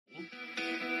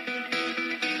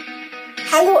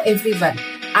Hello everyone,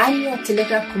 I'm your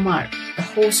Tilaka Kumar, the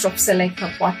host of Select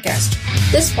Her podcast.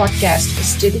 This podcast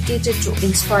is dedicated to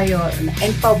inspire and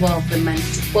empower women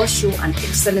to pursue an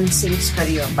excellent sales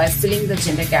career by filling the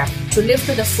gender gap, to live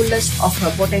to the fullest of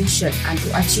her potential and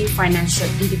to achieve financial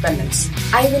independence.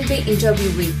 I will be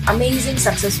interviewing amazing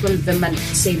successful women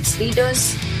sales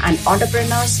leaders and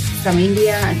entrepreneurs from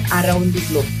India and around the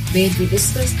globe, where we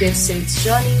discuss their sales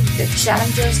journey, their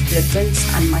challenges, their wins,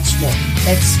 and much more.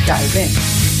 Let's dive in.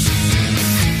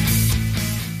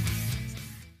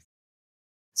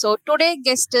 So today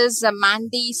guest is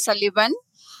Mandy Sullivan,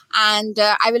 and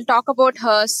I will talk about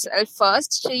herself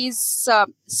first. She is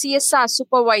CSR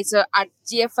supervisor at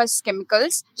GFS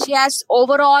Chemicals. She has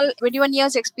overall 21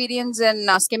 years experience in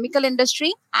chemical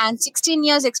industry and 16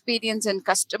 years experience in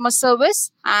customer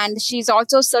service. And she's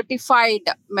also certified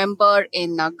member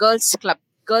in Girls Club.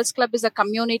 Girls Club is a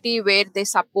community where they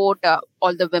support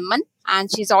all the women.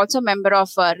 And she's also a member of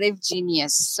Rev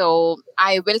Genius. So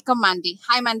I welcome Mandy.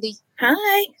 Hi, Mandy.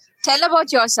 Hi. Tell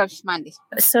about yourself, Mandy.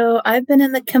 So I've been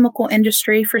in the chemical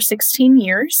industry for 16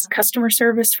 years, customer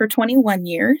service for 21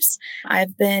 years.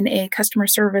 I've been a customer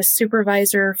service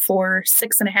supervisor for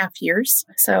 6.5 years.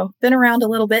 So been around a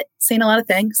little bit, seen a lot of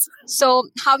things. So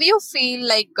how do you feel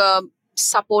like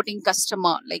supporting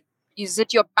customer? Like, is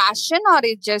it your passion or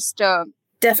it just...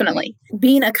 Definitely.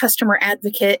 Being a customer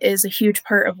advocate is a huge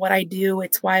part of what I do.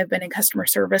 It's why I've been in customer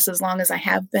service as long as I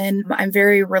have been. I'm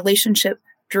very relationship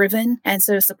driven. And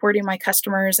so supporting my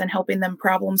customers and helping them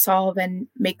problem solve and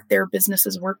make their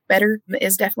businesses work better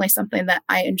is definitely something that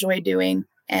I enjoy doing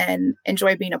and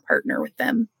enjoy being a partner with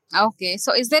them. Okay.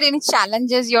 So is there any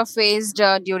challenges you're faced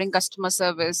during customer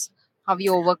service? How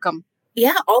you overcome?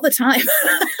 Yeah, all the time.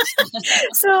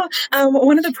 So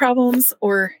one of the problems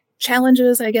or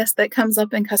challenges, I guess, that comes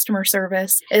up in customer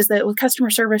service is that with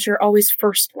customer service, you're always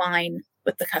first line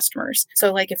with the customers.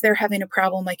 So like if they're having a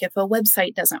problem, like if a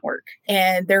website doesn't work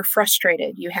and they're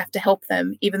frustrated, you have to help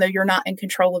them, even though you're not in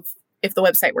control of if the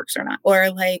website works or not. Or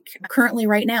like currently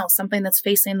right now, something that's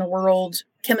facing the world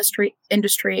chemistry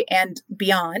industry and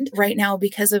beyond right now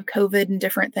because of COVID and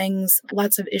different things,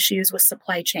 lots of issues with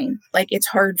supply chain. Like it's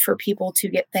hard for people to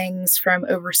get things from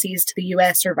overseas to the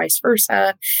US or vice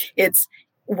versa.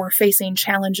 We're facing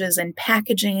challenges in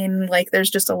packaging. Like there's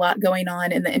just a lot going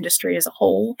on in the industry as a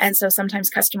whole. And so sometimes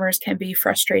customers can be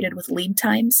frustrated with lead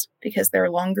times because they're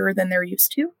longer than they're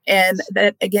used to. And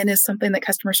that again is something that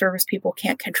customer service people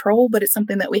can't control, but it's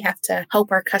something that we have to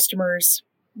help our customers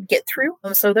get through.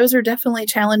 So those are definitely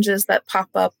challenges that pop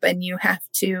up and you have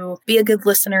to be a good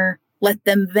listener, let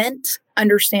them vent,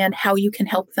 understand how you can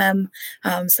help them.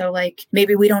 So like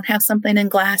maybe we don't have something in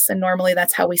glass and normally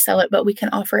that's how we sell it, but we can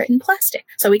offer it in plastic.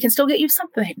 So we can still get you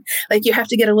something. Like you have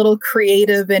to get a little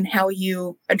creative in how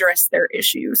you address their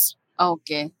issues.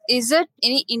 Okay. Is it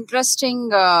any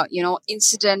interesting,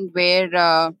 incident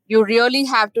where you really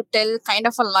have to tell kind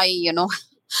of a lie,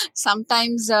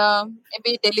 sometimes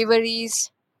maybe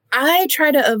deliveries? I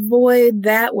try to avoid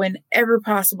that whenever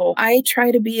possible. I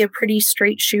try to be a pretty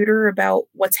straight shooter about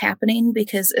what's happening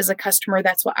because as a customer,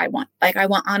 that's what I want. Like I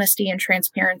want honesty and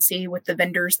transparency with the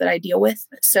vendors that I deal with.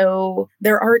 So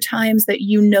there are times that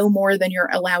you know more than you're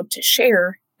allowed to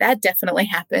share. That definitely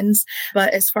happens.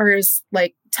 But as far as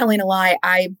like telling a lie,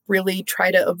 I really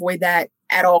try to avoid that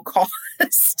at all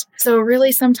costs. So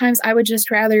really, sometimes I would just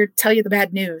rather tell you the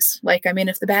bad news. Like, I mean,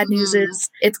 if the bad news is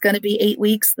it's going to be 8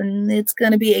 weeks, then it's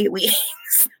going to be 8 weeks.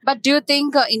 But do you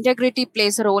think integrity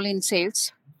plays a role in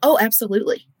sales? Oh,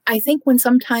 absolutely. I think when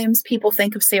sometimes people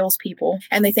think of salespeople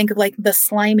and they think of like the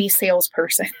slimy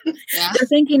salesperson, they're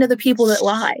thinking of the people that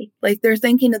lie. Like they're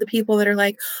thinking of the people that are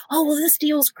like, oh, well, this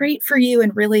deal's great for you.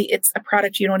 And really it's a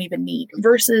product you don't even need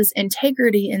versus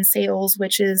integrity in sales,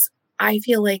 which is I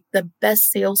feel like the best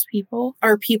salespeople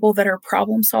are people that are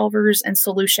problem solvers and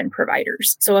solution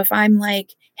providers. So if I'm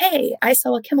like, hey, I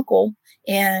sell a chemical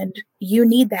and you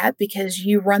need that because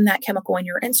you run that chemical in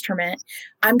your instrument,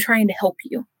 I'm trying to help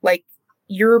you. Like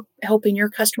you're helping your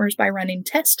customers by running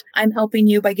tests. I'm helping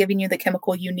you by giving you the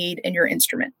chemical you need in your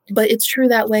instrument. But it's true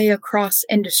that way across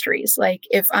industries. Like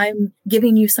if I'm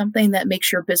giving you something that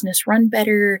makes your business run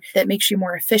better, that makes you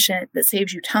more efficient, that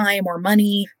saves you time or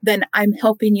money, then I'm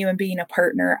helping you and being a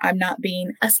partner. I'm not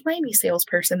being a slimy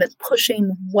salesperson that's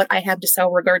pushing what I have to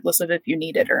sell regardless of if you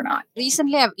need it or not.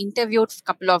 Recently, I've interviewed a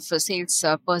couple of sales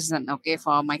person,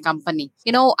 for my company.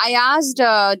 I asked,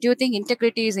 do you think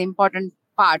integrity is important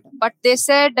part? But they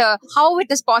said, how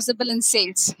it is possible in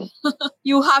sales?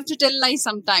 You have to tell lies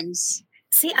sometimes.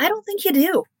 See, I don't think you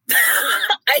do.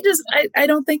 I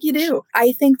don't think you do.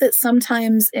 I think that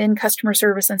sometimes in customer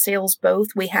service and sales, both,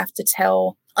 we have to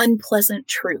tell unpleasant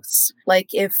truths. Like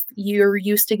if you're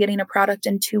used to getting a product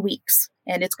in 2 weeks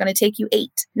and it's going to take you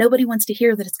 8, nobody wants to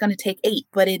hear that it's going to take 8,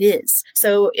 but it is.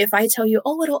 So if I tell you,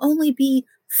 oh, it'll only be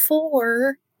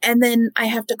 4, and then I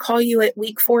have to call you at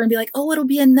week 4 and be like, oh, it'll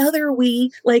be another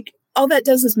week. Like all that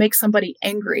does is make somebody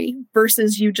angry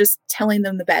versus you just telling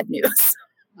them the bad news.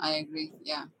 I agree.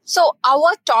 Yeah. So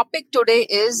our topic today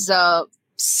is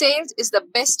sales is the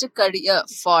best career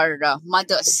for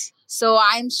mothers. So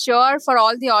I'm sure for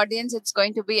all the audience, it's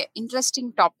going to be an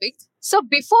interesting topic. So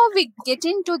before we get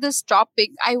into this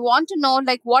topic, I want to know,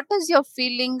 like, what is your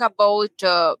feeling about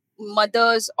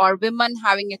mothers or women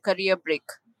having a career break?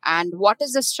 And what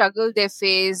is the struggle they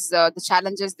face, the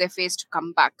challenges they face to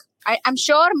come back? I'm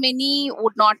sure many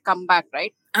would not come back,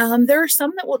 right? There are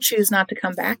some that will choose not to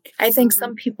come back. I think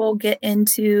some people get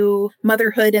into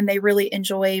motherhood and they really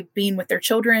enjoy being with their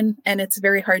children, and it's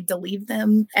very hard to leave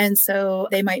them. And so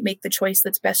they might make the choice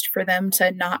that's best for them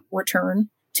to not return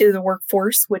to the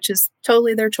workforce, which is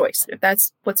totally their choice. If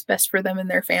that's what's best for them and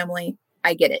their family,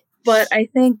 I get it. But I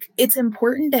think it's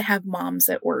important to have moms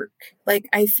at work. Like,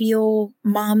 I feel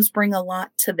moms bring a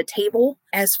lot to the table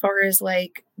as far as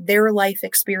like their life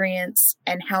experience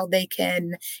and how they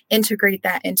can integrate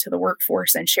that into the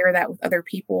workforce and share that with other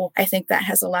people. I think that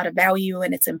has a lot of value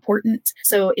and it's important.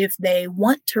 So if they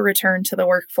want to return to the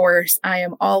workforce, I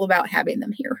am all about having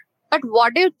them here. But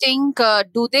what do you think?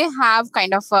 Do they have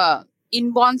kind of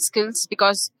inborn skills?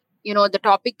 Because, the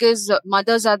topic is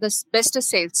mothers are the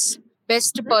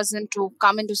best person to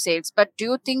come into sales. But do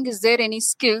you think, is there any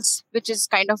skills which is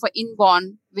kind of an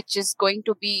inborn, which is going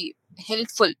to be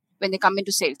helpful when they come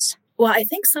into sales? Well, I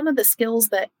think some of the skills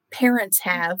that parents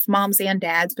have, moms and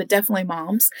dads, but definitely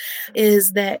moms,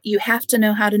 is that you have to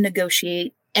know how to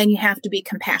negotiate and you have to be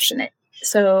compassionate.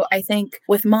 So I think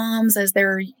with moms, as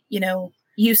they're,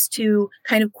 used to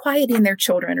kind of quieting their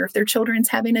children, or if their children's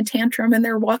having a tantrum and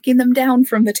they're walking them down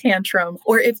from the tantrum,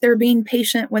 or if they're being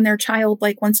patient when their child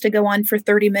wants to go on for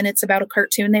 30 minutes about a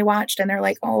cartoon they watched and they're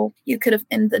like, oh, you could have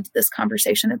ended this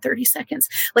conversation in 30 seconds.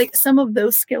 Like some of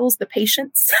those skills, the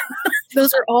patience,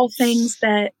 those are all things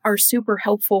that are super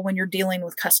helpful when you're dealing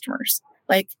with customers,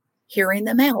 like hearing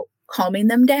them out, calming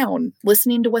them down,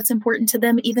 listening to what's important to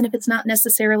them, even if it's not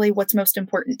necessarily what's most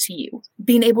important to you.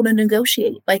 Being able to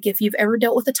negotiate. Like if you've ever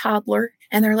dealt with a toddler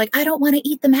and they're like, I don't want to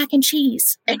eat the mac and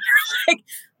cheese. And you're like,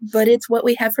 but it's what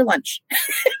we have for lunch.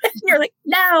 And you're like,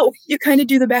 no, you kind of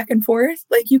do the back and forth.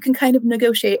 Like you can kind of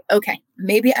negotiate. Okay,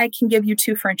 maybe I can give you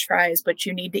 2 French fries, but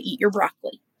you need to eat your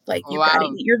broccoli. Like you've got to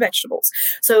eat your vegetables.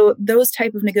 So those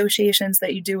type of negotiations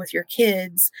that you do with your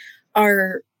kids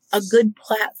are a good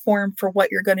platform for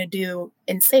what you're going to do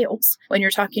in sales. When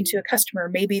you're talking to a customer,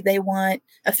 maybe they want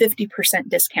a 50%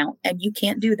 discount and you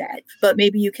can't do that. But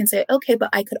maybe you can say, okay, but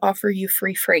I could offer you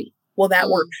free freight. Will that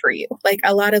work for you? Like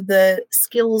a lot of the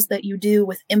skills that you do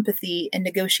with empathy and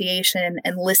negotiation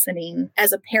and listening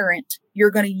as a parent, you're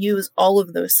going to use all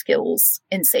of those skills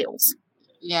in sales.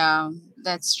 Yeah,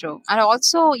 that's true. And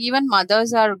also even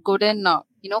mothers are good in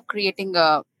creating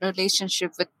a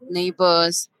relationship with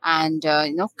neighbors and,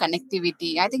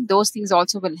 connectivity. I think those things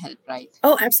also will help, right?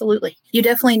 Oh, absolutely. You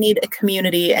definitely need a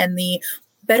community, and the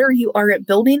better you are at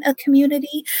building a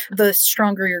community, the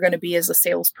stronger you're going to be as a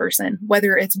salesperson,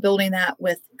 whether it's building that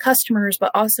with customers, but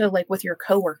also like with your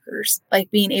coworkers, like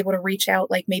being able to reach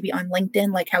out, like maybe on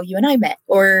LinkedIn, like how you and I met,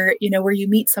 or, where you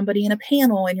meet somebody in a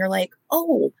panel and you're like,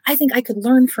 oh, I think I could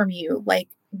learn from you. Like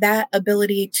that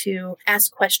ability to ask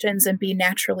questions and be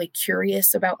naturally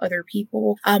curious about other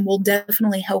people will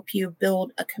definitely help you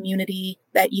build a community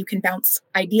that you can bounce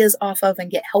ideas off of and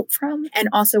get help from. And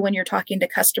also when you're talking to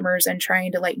customers and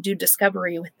trying to do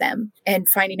discovery with them and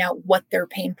finding out what their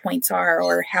pain points are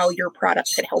or how your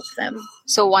product could help them.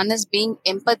 So one is being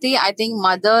empathy. I think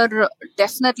mother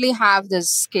definitely have the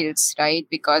skills, right?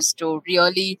 Because to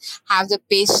really have the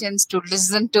patience to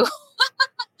listen to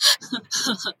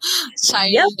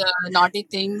child naughty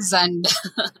things and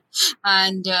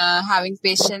and having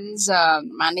patience,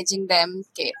 managing them,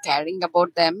 caring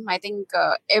about them. I think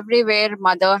everywhere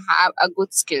mother have a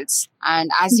good skills.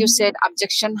 And as you said,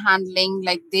 objection handling,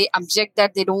 like they object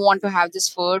that they don't want to have this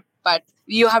food, but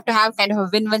you have to have kind of a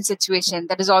win-win situation.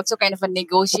 That is also kind of a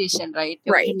negotiation, right?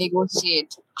 You have to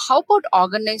negotiate. How about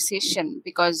organization?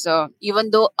 Because even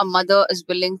though a mother is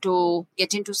willing to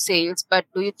get into sales, but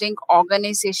do you think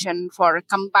organization for a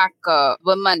comeback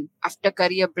woman after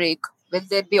career break, will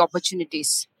there be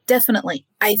opportunities? Definitely.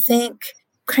 I think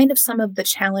kind of some of the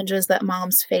challenges that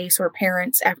moms face or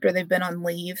parents after they've been on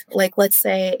leave. Like, let's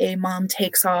say a mom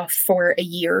takes off for a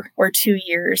year or 2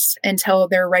 years until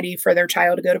they're ready for their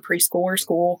child to go to preschool or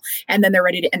school, and then they're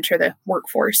ready to enter the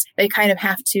workforce. They kind of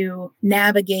have to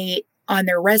navigate on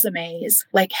their resumes,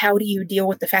 like, how do you deal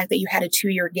with the fact that you had a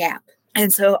 2-year gap?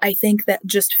 And so I think that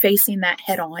just facing that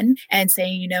head on and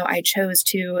saying, I chose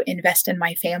to invest in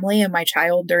my family and my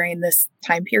child during this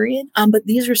time period. But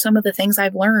these are some of the things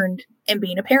I've learned in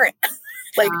being a parent.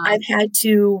 Like, I've had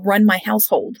to run my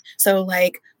household. So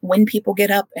like when people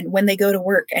get up and when they go to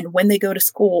work and when they go to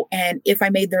school and if I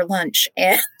made their lunch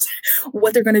and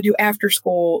what they're going to do after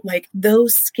school, like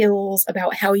those skills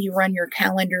about how you run your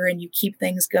calendar and you keep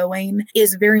things going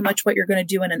is very much what you're going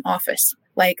to do in an office.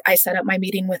 Like, I set up my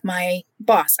meeting with my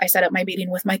boss. I set up my meeting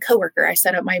with my coworker. I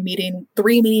set up my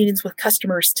 3 meetings with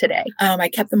customers today. I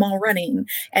kept them all running.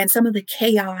 And some of the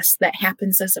chaos that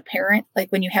happens as a parent,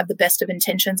 like when you have the best of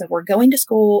intentions of we're going to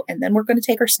school and then we're going to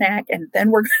take our snack and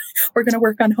then we're going to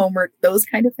work on homework, those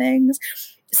kind of things.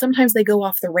 Sometimes they go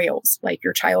off the rails, like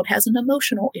your child has an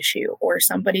emotional issue or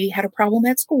somebody had a problem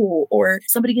at school or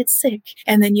somebody gets sick.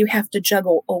 And then you have to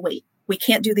juggle, oh, wait, we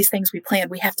can't do these things we planned.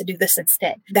 We have to do this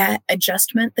instead. That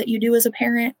adjustment that you do as a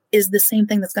parent is the same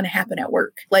thing that's going to happen at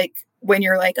work. Like when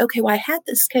you're like, okay, well, I had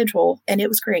this schedule and it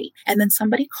was great. And then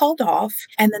somebody called off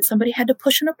and then somebody had to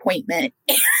push an appointment.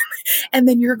 And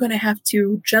then you're going to have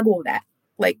to juggle that.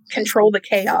 Like control the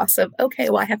chaos of,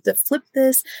 okay, well, I have to flip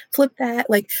this, flip that.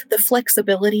 Like the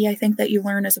flexibility, I think that you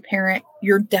learn as a parent,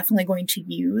 you're definitely going to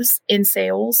use in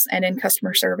sales and in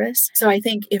customer service. So I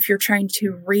think if you're trying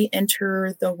to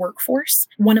re-enter the workforce,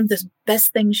 one of the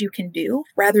best things you can do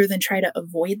rather than try to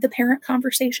avoid the parent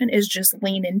conversation is just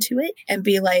lean into it and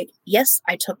be like, yes,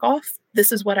 I took off.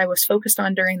 This is what I was focused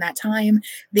on during that time.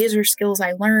 These are skills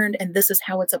I learned, and this is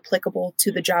how it's applicable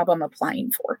to the job I'm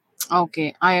applying for.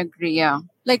 Okay, I agree. Yeah.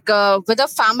 Like whether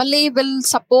family will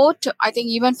support, I think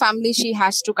even family, she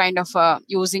has to kind of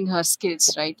using her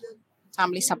skills, right?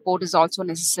 Family support is also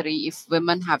necessary if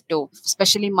women have to,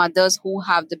 especially mothers who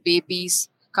have the babies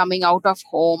coming out of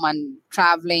home and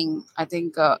traveling. I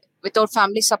think without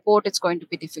family support, it's going to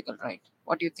be difficult, right?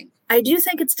 What do you think? I do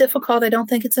think it's difficult. I don't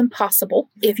think it's impossible.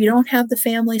 If you don't have the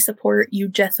family support, you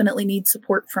definitely need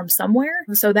support from somewhere.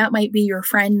 So that might be your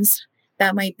friends.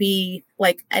 That might be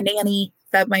like a nanny.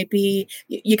 That might be,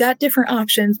 you got different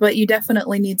options, but you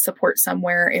definitely need support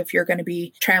somewhere if you're going to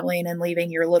be traveling and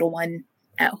leaving your little one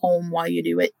at home while you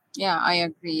do it. Yeah, I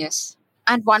agree. Yes.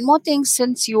 And one more thing,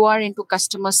 since you are into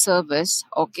customer service,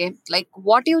 okay, like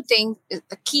what do you think is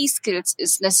the key skills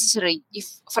is necessary if,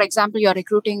 for example, you're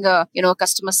recruiting a,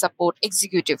 customer support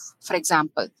executive, for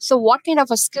example. So what kind of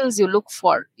a skills you look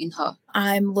for in her?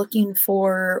 I'm looking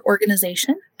for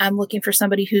organization. I'm looking for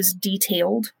somebody who's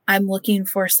detailed. I'm looking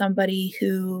for somebody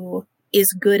who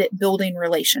is good at building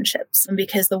relationships.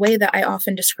 Because the way that I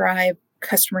often describe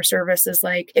customer service is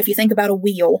like, if you think about a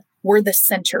wheel, we're the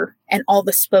center and all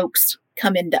the spokes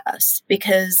come into us,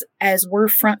 because as we're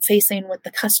front facing with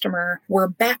the customer, we're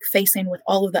back facing with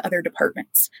all of the other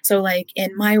departments. So like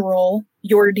in my role,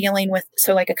 you're dealing with,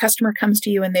 so like a customer comes to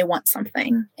you and they want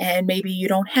something and maybe you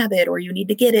don't have it or you need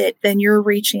to get it, then you're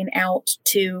reaching out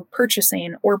to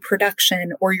purchasing or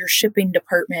production or your shipping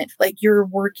department, like you're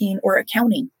working, or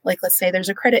accounting. Like let's say there's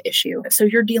a credit issue. So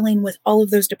you're dealing with all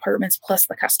of those departments plus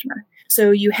the customer.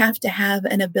 So you have to have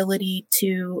an ability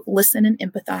to listen and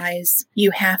empathize.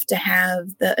 You have to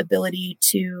have the ability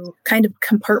to kind of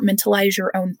compartmentalize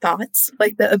your own thoughts,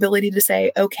 like the ability to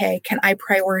say, okay, can I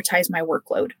prioritize my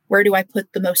workload? Where do I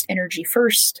put the most energy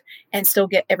first and still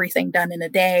get everything done in a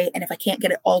day? And if I can't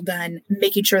get it all done,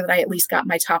 making sure that I at least got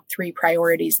my top 3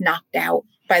 priorities knocked out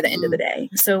by the end of the day.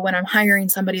 So when I'm hiring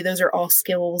somebody, those are all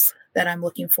skills that I'm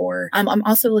looking for. I'm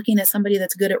also looking at somebody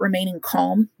that's good at remaining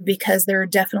calm, because there are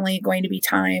definitely going to be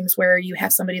times where you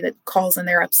have somebody that calls and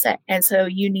they're upset. And so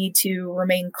you need to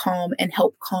remain calm and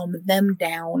help calm them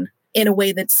down in a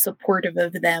way that's supportive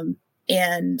of them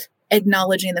and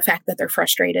acknowledging the fact that they're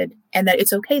frustrated and that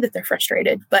it's okay that they're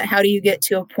frustrated. But how do you get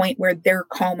to a point where they're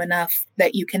calm enough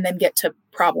that you can then get to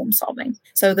problem solving?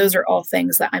 So those are all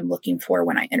things that I'm looking for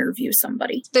when I interview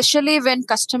somebody. Especially when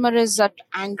customer is at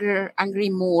angry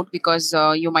mode because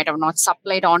you might have not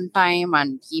supplied on time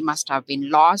and he must have been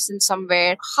lost in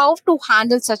somewhere. How to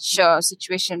handle such a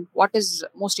situation? What is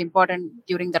most important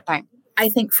during the time? I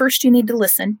think first you need to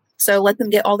listen. So let them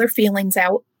get all their feelings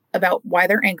out about why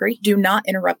they're angry. Do not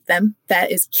interrupt them. That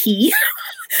is key.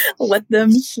 Let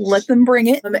them bring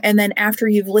it. And then after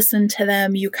you've listened to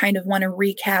them, you kind of want to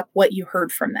recap what you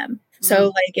heard from them. So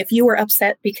like if you were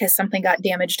upset because something got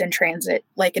damaged in transit,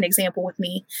 like an example with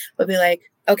me would be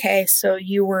like, okay, so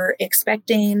you were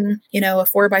expecting, a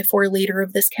 4x4 liter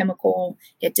of this chemical.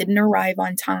 It didn't arrive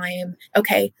on time.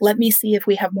 Okay, let me see if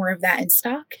we have more of that in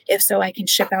stock. If so, I can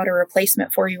ship out a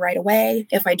replacement for you right away.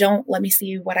 If I don't, let me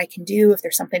see what I can do. If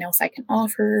there's something else I can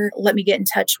offer, let me get in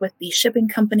touch with the shipping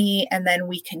company, and then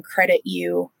we can credit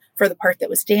you for the part that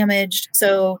was damaged.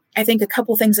 So I think a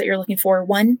couple things that you're looking for.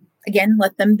 One, again,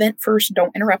 let them vent first.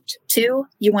 Don't interrupt. Two,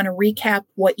 you want to recap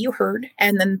what you heard.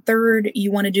 And then third,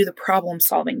 you want to do the problem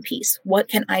solving piece. What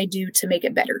can I do to make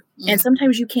it better? And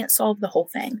sometimes you can't solve the whole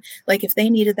thing. Like if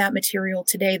they needed that material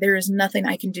today, there is nothing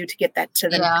I can do to get that to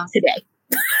them today.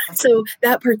 So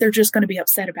that part they're just going to be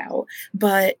upset about.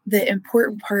 But the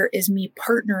important part is me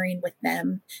partnering with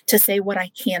them to say what I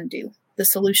can do, the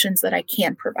solutions that I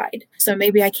can provide. So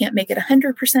maybe I can't make it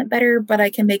 100% better, but I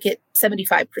can make it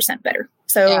 75% better.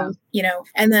 So,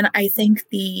 and then I think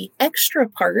the extra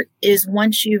part is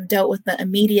once you've dealt with the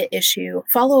immediate issue,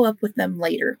 follow up with them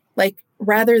later. Like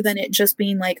rather than it just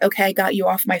being like, okay, I got you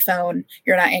off my phone,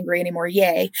 you're not angry anymore,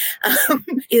 yay,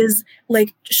 is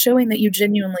like showing that you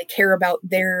genuinely care about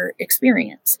their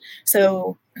experience.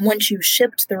 So once you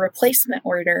shipped the replacement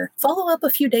order, follow up a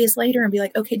few days later and be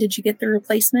like, okay, did you get the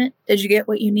replacement? Did you get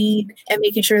what you need? And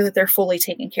making sure that they're fully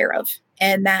taken care of.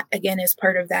 And that, again, is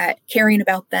part of that caring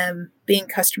about them, being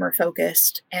customer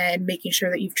focused, and making sure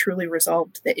that you've truly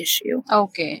resolved the issue.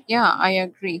 Okay. Yeah, I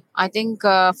agree. I think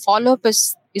follow-up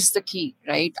is the key,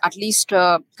 right? At least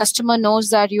customer knows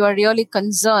that you are really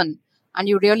concerned and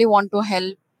you really want to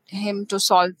help him to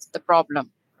solve the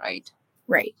problem, right?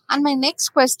 Right. And my next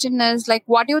question is like,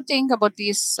 what do you think about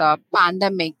this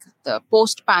pandemic, the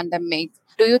post-pandemic?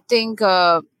 Do you think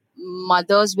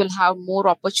mothers will have more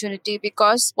opportunity?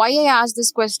 Because why I ask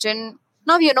this question,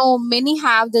 now, many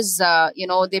have this,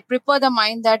 they prepare the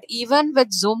mind that even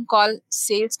with Zoom call,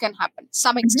 sales can happen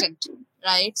some extent,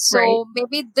 right? So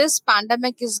maybe this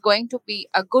pandemic is going to be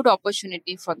a good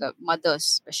opportunity for the mothers,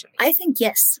 especially. I think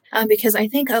yes, because I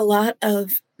think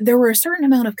there were a certain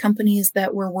amount of companies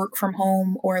that were work from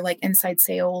home or like inside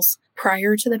sales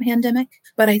prior to the pandemic.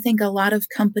 But I think a lot of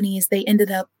companies, they ended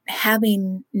up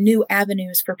having new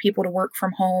avenues for people to work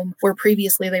from home where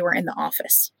previously they were in the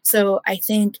office. So I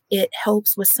think it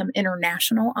helps with some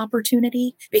international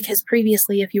opportunity because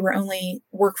previously, if you were only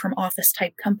work from office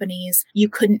type companies, you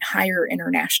couldn't hire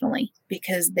internationally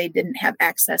because they didn't have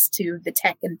access to the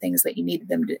tech and things that you needed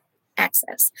them to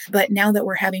access. But now that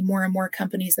we're having more and more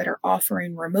companies that are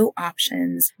offering remote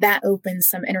options, that opens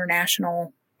some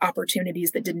international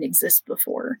opportunities that didn't exist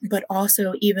before. But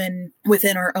also even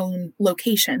within our own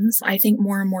locations, I think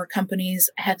more and more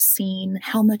companies have seen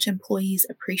how much employees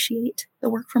appreciate the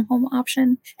work from home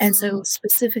option. And so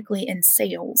specifically in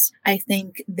sales, I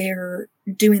think they're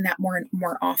doing that more and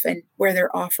more often where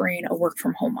they're offering a work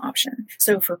from home option.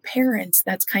 So for parents,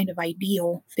 that's kind of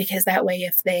ideal because that way,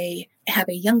 if they have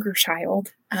a younger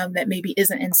child that maybe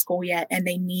isn't in school yet and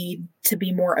they need to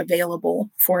be more available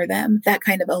for them, that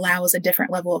kind of allows a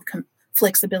different level of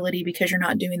flexibility because you're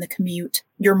not doing the commute.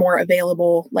 You're more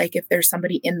available. Like if there's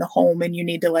somebody in the home and you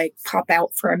need to like pop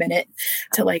out for a minute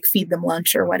to like feed them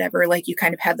lunch or whatever, like you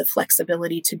kind of have the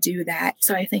flexibility to do that.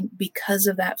 So I think because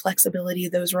of that flexibility,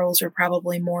 those roles are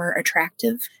probably more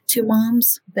attractive to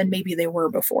moms than maybe they were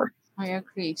before. I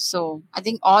agree. So I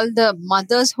think all the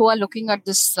mothers who are looking at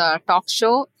this talk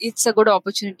show, it's a good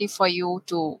opportunity for you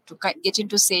to get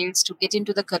into sales, to get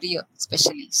into the career,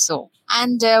 especially. So,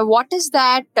 and what is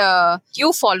that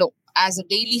you follow as a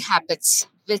daily habits,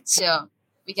 which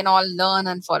we can all learn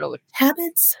and follow it?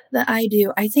 Habits that I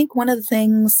do. I think one of the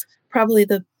things, probably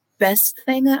the best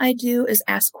thing that I do is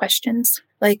ask questions.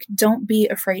 Like, don't be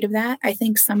afraid of that. I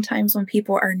think sometimes when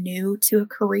people are new to a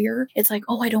career, it's like,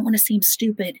 oh, I don't want to seem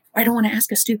stupid. I don't want to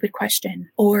ask a stupid question.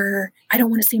 Or I don't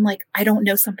want to seem like I don't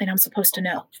know something I'm supposed to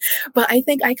know. But I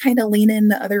think I kind of lean in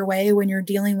the other way when you're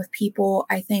dealing with people.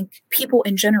 I think people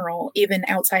in general, even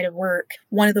outside of work,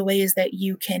 one of the ways that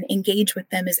you can engage with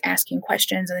them is asking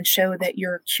questions and show that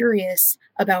you're curious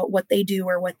about what they do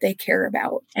or what they care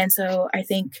about. And so I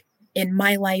think in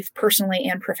my life, personally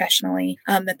and professionally,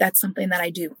 that's something that I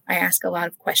do. I ask a lot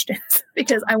of questions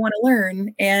because I want to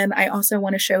learn. And I also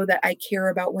want to show that I care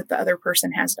about what the other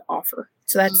person has to offer.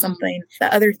 So that's something.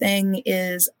 The other thing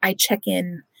is I check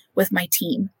in with my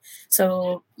team.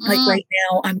 So like right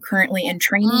now, I'm currently in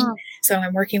training. So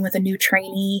I'm working with a new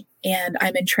trainee and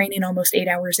I'm in training almost 8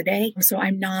 hours a day. So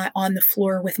I'm not on the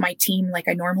floor with my team like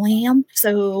I normally am.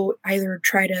 So either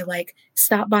try to like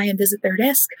stop by and visit their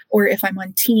desk, or if I'm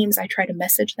on Teams, I try to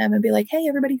message them and be like, hey,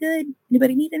 everybody good?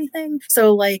 Anybody need anything?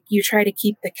 So like you try to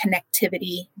keep the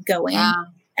connectivity going. Yeah.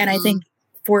 And I think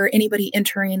for anybody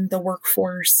entering the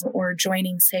workforce or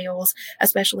joining sales,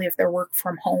 especially if they're work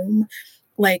from home,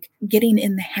 like getting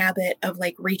in the habit of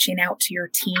like reaching out to your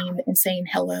team and saying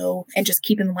hello and just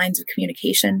keeping the lines of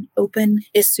communication open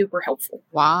is super helpful.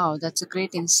 Wow, that's a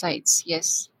great insights.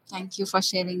 Yes. Thank you for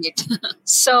sharing it.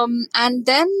 So, and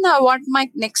then what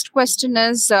my next question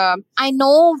is, I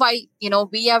know why,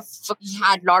 we have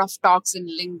had a lot of talks in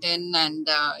LinkedIn and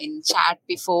in chat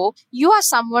before. You are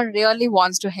someone really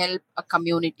wants to help a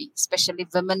community, especially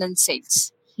women in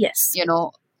sales. Yes.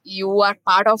 You are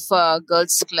part of a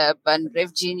girls club and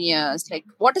Rev Genius. Like,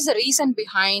 what is the reason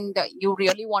behind you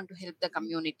really want to help the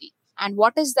community? And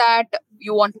what is that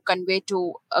you want to convey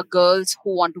to girls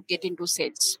who want to get into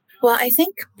sales? Well, I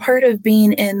think part of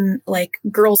being in like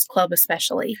Girls Club,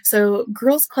 especially. So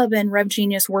Girls Club and Rev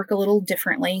Genius work a little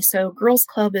differently. So Girls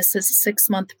Club is a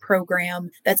 6-month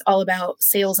program that's all about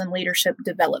sales and leadership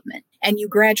development. And you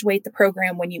graduate the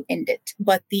program when you end it.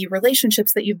 But the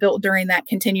relationships that you built during that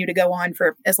continue to go on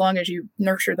for as long as you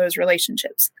nurture those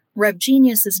relationships. Rev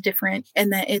Genius is different in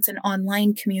that it's an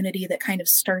online community that kind of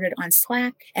started on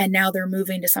Slack, and now they're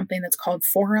moving to something that's called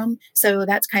Forum. So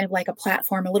that's kind of like a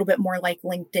platform, a little bit more like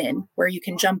LinkedIn, where you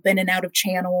can jump in and out of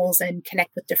channels and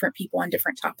connect with different people on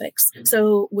different topics.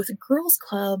 So with Girls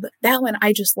Club, that one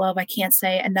I just love. I can't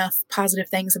say enough positive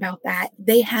things about that.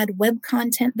 They had web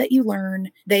content that you learn.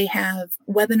 They have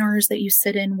webinars that you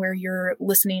sit in where you're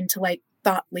listening to like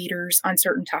thought leaders on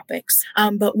certain topics.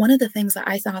 But one of the things that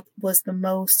I thought was the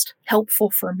most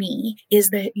helpful for me is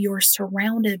that you're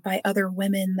surrounded by other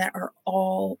women that are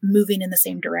all moving in the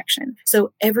same direction.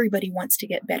 So everybody wants to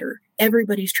get better.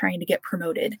 Everybody's trying to get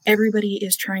promoted. Everybody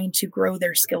is trying to grow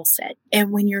their skill set.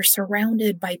 And when you're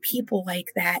surrounded by people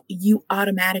like that, you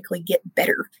automatically get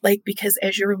better. Like, because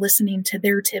as you're listening to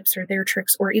their tips or their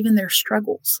tricks or even their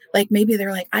struggles, like maybe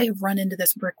they're like, I have run into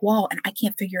this brick wall and I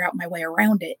can't figure out my way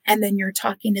around it. And then you're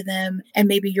talking to them and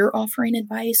maybe you're offering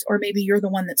advice or maybe you're the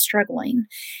one that's struggling.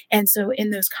 And so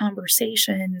in those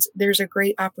conversations, there's a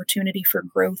great opportunity for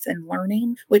growth and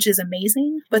learning, which is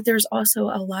amazing. But there's also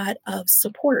a lot of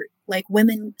support, like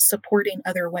women supporting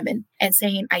other women and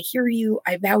saying, I hear you,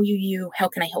 I value you, how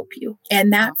can I help you?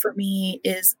 And that for me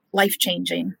is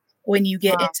life-changing when you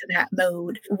get into that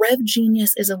mode. Rev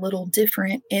Genius is a little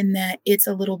different in that it's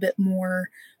a little bit more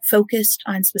focused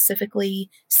on specifically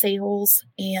sales,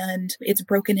 and it's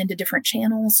broken into different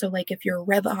channels. So like if you're a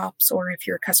Rev Ops or if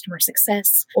you're customer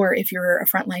success or if you're a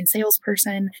frontline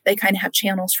salesperson, they kind of have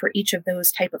channels for each of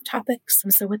those type of topics.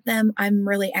 And so with them, I'm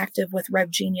really active with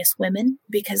Rev Genius Women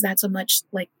because that's a much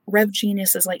like Rev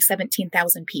Genius is like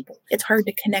 17,000 people. It's hard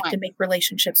to connect and make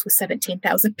relationships with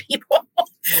 17,000 people.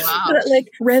 Wow. But like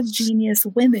Rev Genius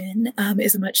Women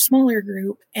is a much smaller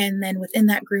group. And then within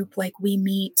that group, like we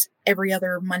meet every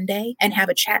other Monday and have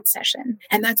a chat session.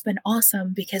 And that's been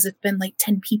awesome because it's been like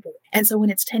 10 people. And so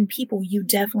when it's 10 people, you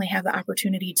definitely have the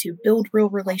opportunity to build real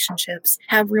relationships,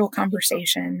 have real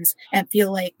conversations, and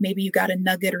feel like maybe you got a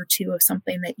nugget or two of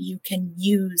something that you can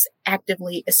use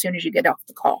actively as soon as you get off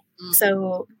the call. Mm-hmm.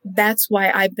 So that's why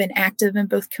I've been active in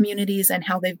both communities and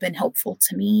how they've been helpful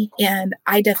to me. And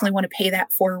I definitely want to pay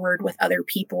that forward with other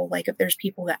people. Like if there's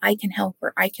people that I can help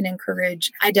or I can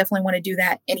encourage, I definitely want to do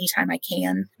that anytime I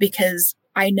can, because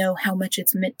I know how much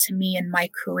it's meant to me in my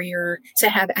career to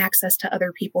have access to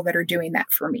other people that are doing that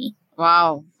for me.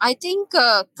 Wow. I think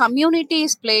community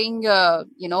is playing a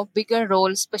bigger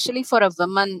role, especially for a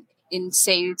woman in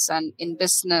sales and in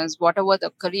business, whatever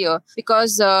the career,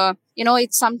 because,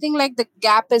 it's something like the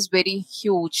gap is very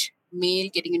huge. Male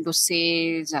getting into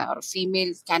sales or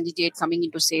female candidate coming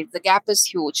into sales, the gap is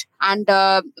huge. And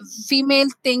women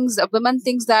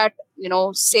thinks that,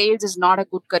 sales is not a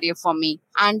good career for me.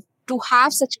 And to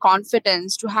have such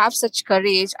confidence, to have such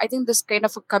courage, I think this kind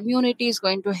of a community is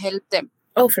going to help them.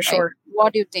 Oh, for sure. Right?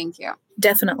 What do you think here?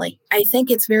 Definitely. I think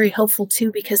it's very helpful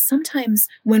too, because sometimes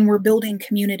when we're building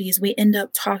communities, we end up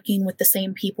talking with the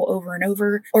same people over and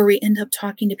over, or we end up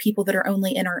talking to people that are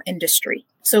only in our industry.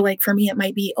 So like for me, it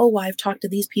might be, I've talked to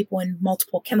these people in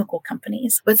multiple chemical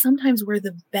companies, but sometimes where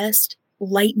the best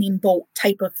lightning bolt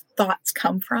type of thoughts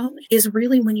come from is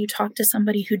really when you talk to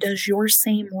somebody who does your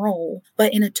same role,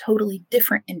 but in a totally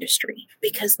different industry,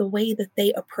 because the way that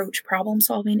they approach problem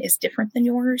solving is different than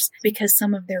yours, because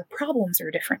some of their problems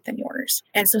are different than yours.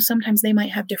 And so sometimes they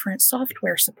might have different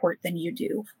software support than you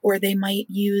do, or they might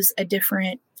use a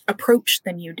different approach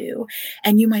than you do.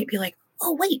 And you might be like,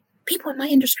 oh, wait, people in my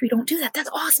industry don't do that. That's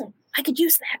awesome. I could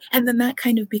use that. And then that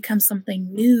kind of becomes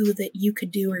something new that you could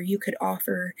do or you could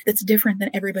offer that's different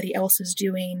than everybody else is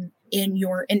doing in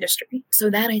your industry. So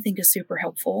that I think is super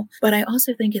helpful. But I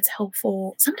also think it's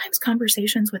helpful. Sometimes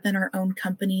conversations within our own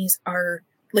companies are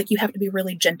like you have to be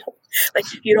really gentle. Like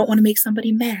you don't want to make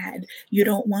somebody mad. You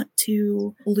don't want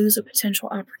to lose a potential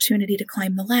opportunity to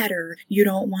climb the ladder. You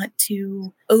don't want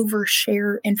to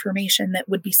overshare information that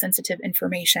would be sensitive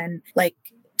information, like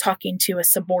talking to a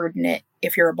subordinate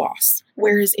if you're a boss.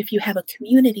 Whereas if you have a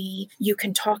community, you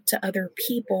can talk to other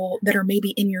people that are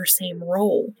maybe in your same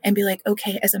role and be like,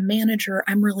 okay, as a manager,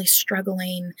 I'm really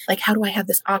struggling. Like, how do I have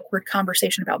this awkward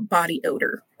conversation about body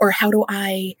odor? Or how do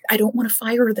I don't want to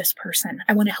fire this person.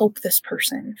 I want to help this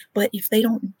person. But if they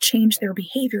don't change their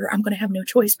behavior, I'm going to have no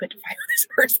choice but to fire this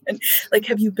person. Like,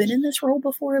 have you been in this role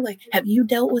before? Like, have you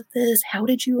dealt with this? How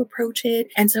did you approach it?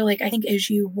 And so, like, I think as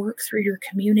you work through your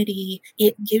community,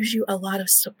 it gives you a lot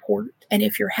of support. And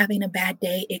if you're having a bad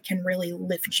day, it can really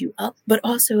lift you up. But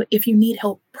also, if you need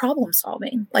help problem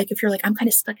solving, like if you're like, I'm kind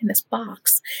of stuck in this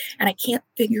box and I can't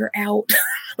figure out,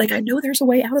 like, I know there's a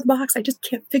way out of the box, I just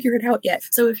can't figure it out yet.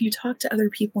 So if you talk to other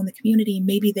people in the community,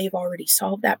 maybe they've already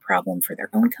solved that problem for their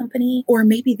own company, or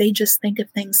maybe they just think of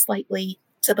things slightly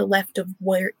to the left of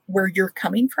where you're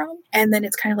coming from. And then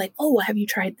it's kind of like, oh, well, have you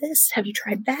tried this? Have you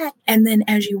tried that? And then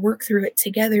as you work through it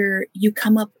together, you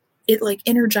come up, it like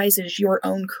energizes your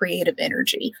own creative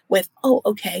energy with, oh,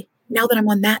 okay, now that I'm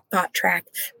on that thought track,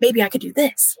 maybe I could do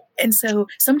this. And so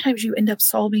sometimes you end up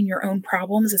solving your own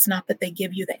problems. It's not that they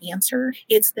give you the answer.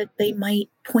 It's that they might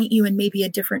point you in maybe a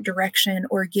different direction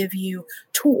or give you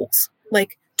tools.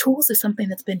 Like tools is something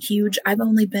that's been huge. I've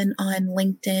only been on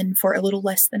LinkedIn for a little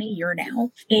less than a year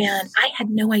now. And I had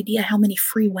no idea how many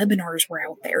free webinars were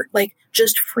out there, like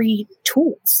just free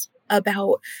tools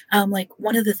about, like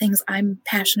one of the things I'm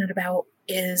passionate about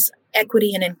is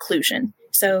equity and inclusion.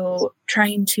 So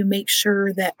trying to make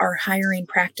sure that our hiring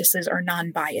practices are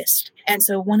non-biased. And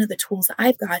so one of the tools that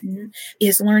I've gotten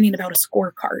is learning about a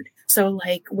scorecard. So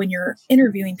like when you're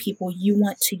interviewing people, you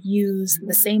want to use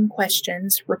the same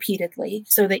questions repeatedly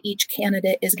so that each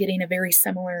candidate is getting a very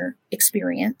similar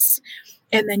experience.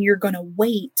 And then you're going to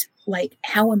weight like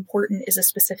how important is a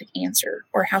specific answer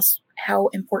or how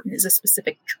important is a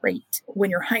specific trait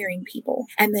when you're hiring people.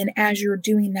 And then as you're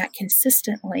doing that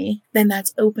consistently, then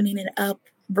that's opening it up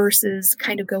versus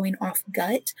kind of going off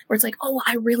gut where it's like, oh,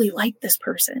 I really like this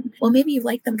person. Well, maybe you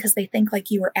like them because they think like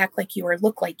you or act like you or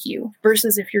look like you,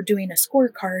 versus if you're doing a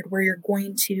scorecard where you're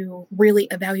going to really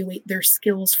evaluate their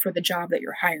skills for the job that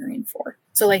you're hiring for.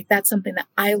 So like that's something that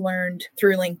I learned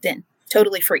through LinkedIn.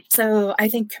 Totally free. So I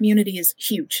think community is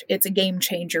huge. It's a game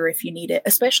changer if you need it,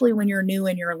 especially when you're new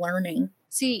and you're learning.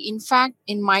 See, in fact,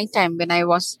 in my time when I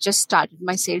was just started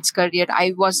my sales career,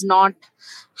 I was not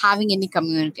having any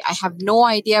community. I have no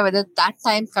idea whether that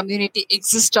time community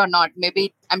exists or not.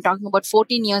 Maybe I'm talking about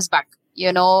 14 years back,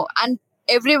 and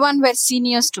everyone were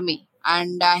seniors to me.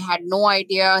 And I had no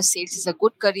idea sales is a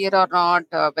good career or not,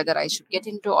 whether I should get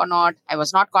into or not. I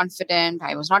was not confident.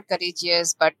 I was not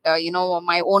courageous. But,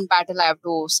 my own battle, I have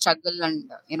to struggle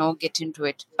and, get into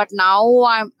it. But now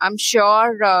I'm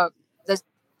sure the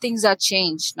things are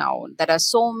changed now. There are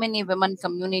so many women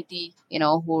community,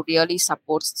 who really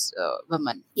supports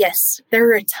women. Yes, there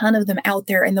are a ton of them out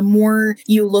there. And the more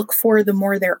you look for, the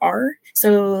more there are.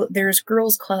 So there's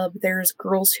Girls Club, there's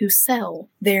Girls Who Sell,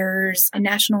 there's a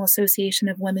National Association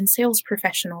of Women Sales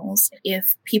Professionals.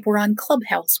 If people are on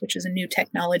Clubhouse, which is a new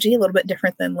technology, a little bit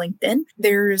different than LinkedIn,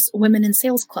 there's Women in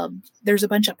Sales Club. There's a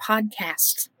bunch of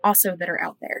podcasts also that are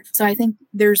out there. So I think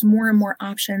there's more and more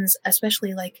options,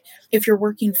 especially like if you're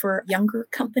working for a younger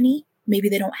company, maybe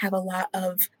they don't have a lot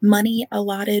of money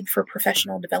allotted for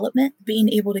professional development. Being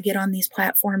able to get on these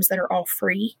platforms that are all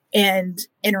free and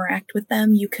interact with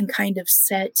them, you can kind of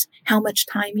set how much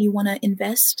time you want to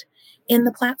invest in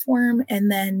the platform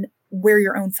and then where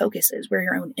your own focus is, where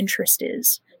your own interest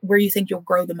is, where you think you'll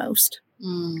grow the most.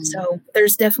 So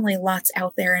there's definitely lots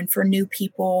out there. And for new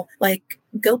people, like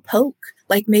go poke.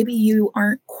 Like maybe you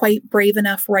aren't quite brave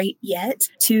enough right yet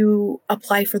to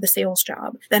apply for the sales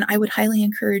job. Then I would highly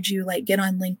encourage you, like get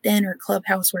on LinkedIn or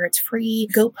Clubhouse where it's free,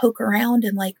 go poke around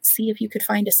and like see if you could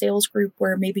find a sales group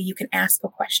where maybe you can ask a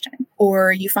question,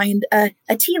 or you find a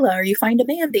Tila or you find a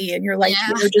Mandy and you're like,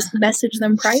 just message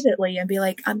them privately and be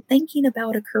like, I'm thinking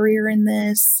about a career in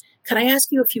this. Could I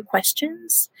ask you a few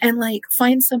questions? And like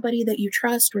find somebody that you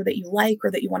trust or that you like or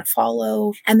that you want to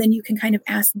follow. And then you can kind of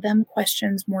ask them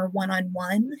questions more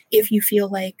one-on-one if you feel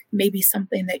like maybe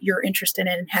something that you're interested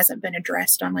in hasn't been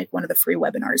addressed on like one of the free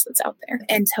webinars that's out there,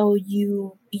 until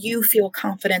you feel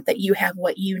confident that you have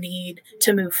what you need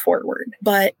to move forward.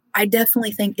 But I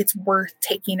definitely think it's worth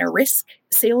taking a risk.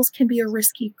 Sales can be a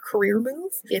risky career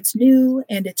move. It's new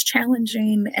and it's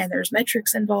challenging and there's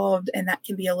metrics involved, and that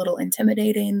can be a little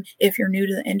intimidating if you're new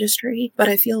to the industry. But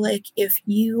I feel like if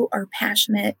you are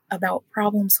passionate about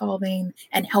problem solving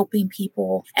and helping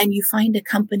people, and you find a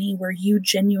company where you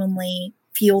genuinely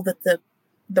feel that the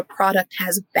product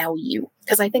has value,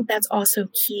 because I think that's also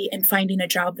key in finding a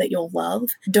job that you'll love.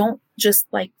 Don't just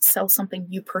like sell something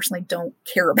you personally don't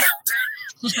care about.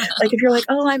 Like if you're like,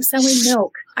 oh, I'm selling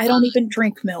milk, I don't even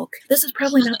drink milk, this is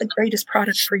probably not the greatest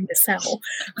product for you to sell.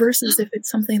 Versus if it's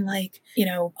something like,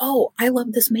 oh, I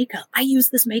love this makeup, I use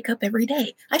this makeup every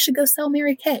day, I should go sell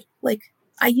Mary Kay. Like,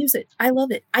 I use it, I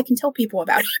love it, I can tell people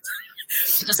about it.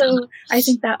 So I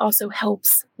think that also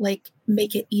helps like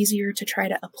make it easier to try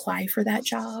to apply for that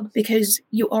job, because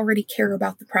you already care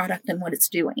about the product and what it's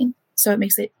doing. So it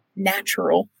makes it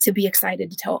natural to be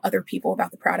excited to tell other people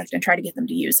about the product and try to get them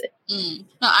to use it.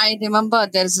 No, I remember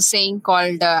there's a saying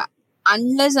called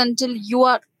unless until you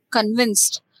are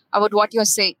convinced about what you're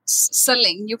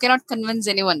selling, you cannot convince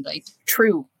anyone, right?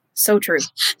 True. So true.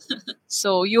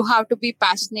 So you have to be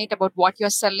passionate about what you're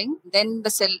selling, then the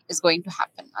sale is going to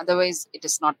happen. Otherwise, it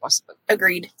is not possible.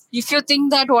 Agreed. If you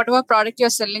think that whatever product you're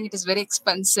selling, it is very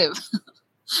expensive,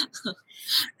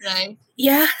 right?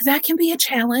 Yeah, that can be a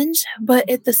challenge. But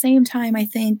at the same time, I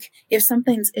think if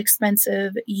something's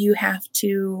expensive, you have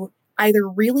to either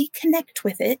really connect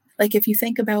with it. Like if you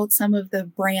think about some of the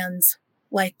brands,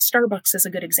 like Starbucks is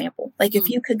a good example. Like if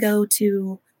you could go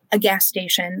to a gas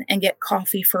station and get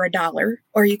coffee for $1,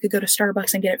 or you could go to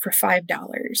Starbucks and get it for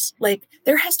 $5. Like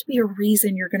there has to be a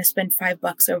reason you're going to spend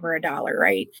 $5 over $1,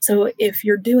 right? So if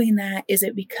you're doing that, is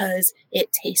it because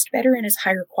it tastes better and is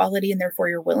higher quality and therefore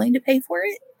you're willing to pay for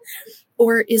it?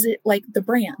 Or is it like the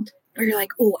brand where you're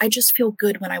like, oh, I just feel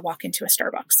good when I walk into a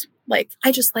Starbucks. Like,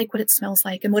 I just like what it smells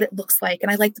like and what it looks like. And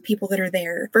I like the people that are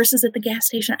there. Versus at the gas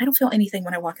station, I don't feel anything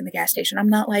when I walk in the gas station. I'm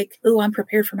not like, oh, I'm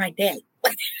prepared for my day.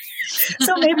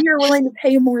 So maybe you're willing to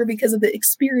pay more because of the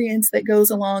experience that goes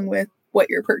along with what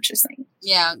you're purchasing.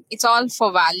 Yeah, it's all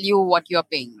for value what you're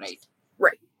paying, right?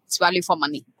 Right. It's value for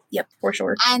money. Yep, for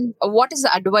sure. And what is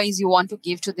the advice you want to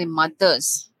give to the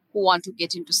mothers who want to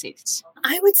get into sales?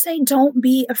 I would say don't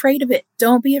be afraid of it.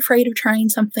 Don't be afraid of trying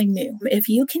something new. If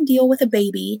you can deal with a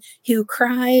baby who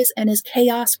cries and is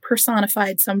chaos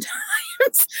personified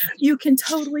sometimes, you can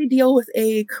totally deal with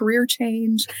a career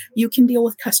change. You can deal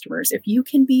with customers. If you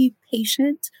can be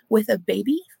patient with a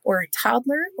baby or a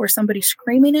toddler or somebody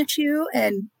screaming at you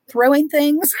and throwing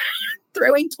things,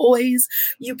 throwing toys,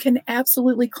 you can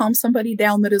absolutely calm somebody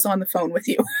down that is on the phone with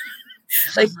you.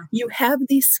 Like you have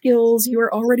these skills, you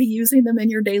are already using them in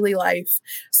your daily life.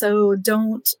 So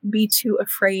don't be too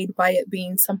afraid by it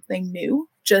being something new.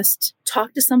 Just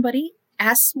talk to somebody,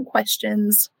 ask some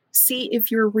questions, see if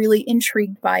you're really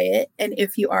intrigued by it. And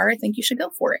if you are, I think you should go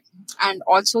for it. And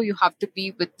also you have to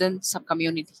be within some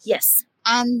community. Yes.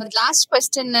 And the last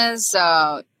question is,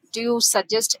 do you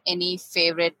suggest any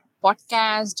favorite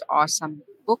podcast or some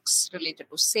books related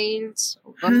to sales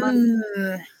or women?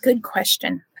 Good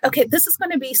question. Okay, this is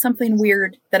going to be something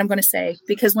weird that I'm going to say,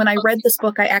 because when I read this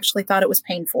book, I actually thought it was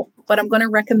painful, but I'm going to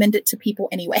recommend it to people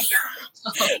anyway.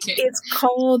 Okay. It's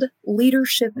called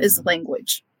Leadership is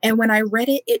Language. And when I read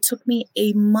it, it took me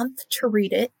a month to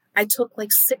read it. I took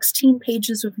like 16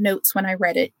 pages of notes when I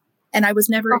read it, and I was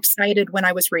never excited when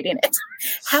I was reading it.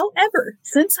 However,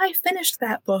 since I finished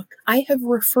that book, I have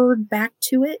referred back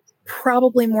to it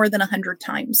probably more than 100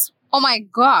 times. Oh my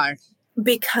God.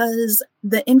 Because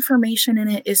the information in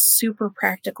it is super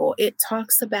practical. It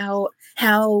talks about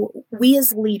how we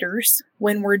as leaders,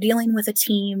 when we're dealing with a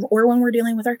team or when we're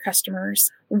dealing with our customers,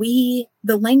 the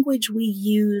language we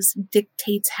use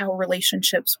dictates how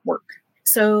relationships work.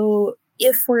 So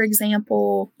if, for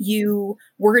example, you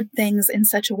word things in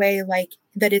such a way like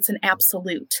that it's an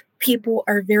absolute, people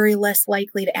are very less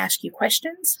likely to ask you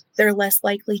questions. They're less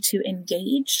likely to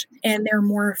engage, and they're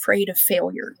more afraid of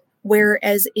failure.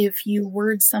 Whereas if you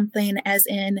word something as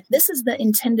in, this is the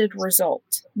intended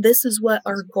result, this is what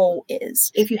our goal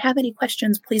is. If you have any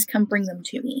questions, please come bring them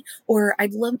to me. Or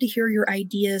I'd love to hear your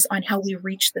ideas on how we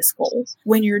reach this goal.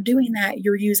 When you're doing that,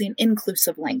 you're using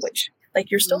inclusive language.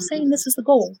 Like you're still saying this is the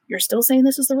goal. You're still saying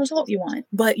this is the result you want,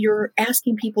 but you're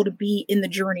asking people to be in the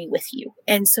journey with you.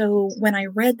 And so when I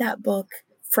read that book,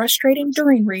 frustrating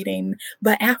during reading,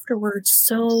 but afterwards,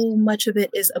 so much of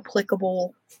it is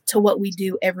applicable to what we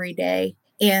do every day.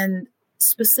 And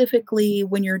specifically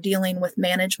when you're dealing with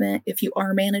management, if you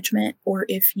are management or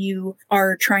if you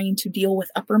are trying to deal with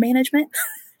upper management,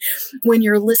 when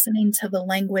you're listening to the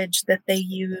language that they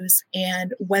use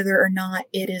and whether or not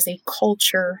it is a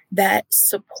culture that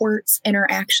supports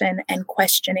interaction and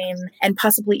questioning and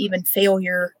possibly even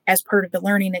failure as part of the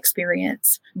learning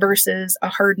experience versus a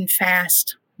hard and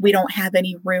fast, we don't have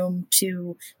any room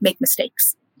to make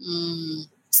mistakes.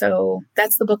 So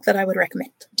that's the book that I would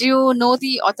recommend. Do you know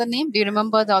the author name? Do you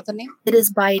remember the author name? It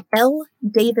is by L.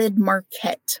 David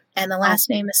Marquette, and the last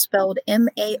name is spelled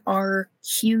Marquet.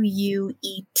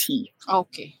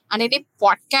 Okay. And any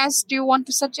podcast do you want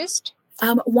to suggest?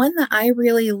 One that I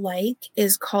really like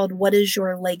is called What is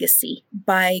Your Legacy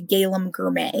by Galen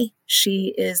Gourmet.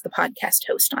 She is the podcast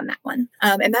host on that one.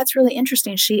 And that's really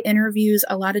interesting. She interviews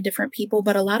a lot of different people,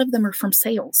 but a lot of them are from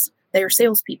sales. They are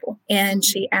salespeople. And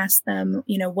she asked them,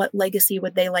 what legacy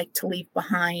would they like to leave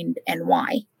behind and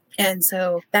why? And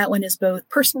so that one is both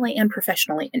personally and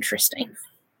professionally interesting.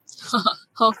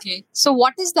 Okay. So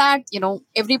what is that,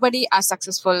 everybody as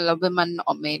successful, women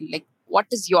or male, like what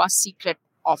is your secret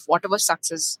of whatever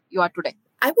success you are today?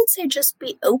 I would say just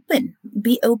be open.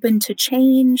 Be open to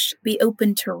change. Be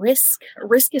open to risk.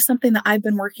 Risk is something that I've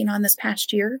been working on this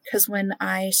past year because when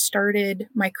I started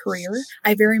my career,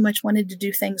 I very much wanted to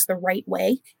do things the right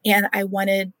way. And I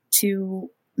wanted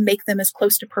to make them as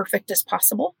close to perfect as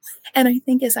possible. And I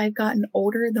think as I've gotten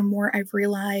older, the more I've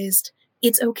realized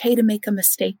it's okay to make a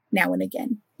mistake now and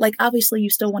again. Like, obviously,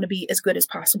 you still want to be as good as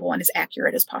possible and as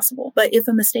accurate as possible. But if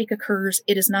a mistake occurs,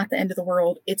 it is not the end of the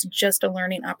world. It's just a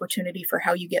learning opportunity for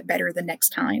how you get better the next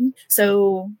time.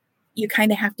 So you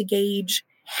kind of have to gauge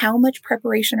how much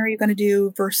preparation are you going to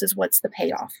do versus what's the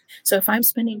payoff. So if I'm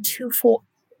spending 2 full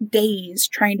days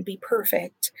trying to be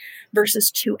perfect versus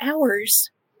 2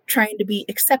 hours trying to be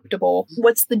acceptable,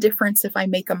 what's the difference if I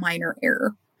make a minor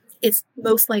error? It's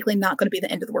most likely not going to be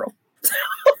the end of the world.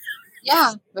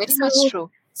 Yeah, very much true.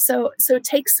 So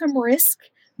take some risk,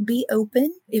 be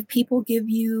open. If people give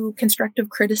you constructive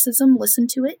criticism, listen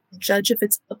to it, judge if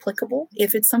it's applicable.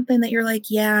 If it's something that you're like,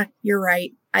 yeah, you're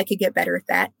right, I could get better at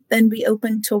that, then be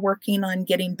open to working on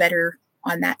getting better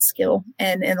on that skill.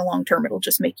 And in the long term, it'll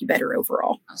just make you better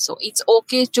overall. So it's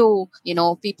okay to,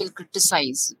 people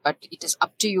criticize, but it is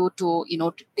up to you to,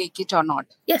 to take it or not.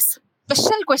 Yes.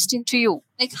 Special question to you,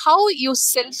 like how you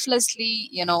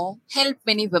selflessly, help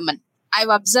many women. I've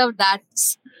observed that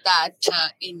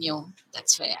in you.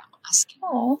 That's why I'm asking.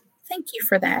 Oh, thank you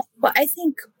for that. Well, I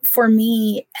think for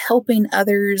me, helping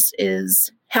others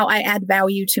is how I add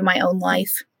value to my own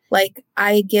life. Like,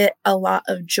 I get a lot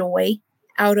of joy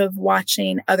out of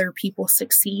watching other people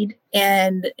succeed,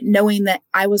 and knowing that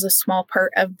I was a small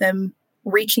part of them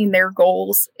reaching their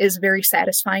goals is very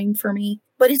satisfying for me.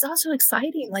 But it's also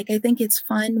exciting. Like, I think it's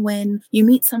fun when you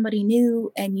meet somebody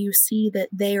new and you see that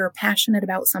they are passionate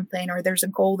about something or there's a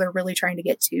goal they're really trying to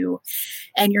get to.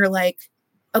 And you're like,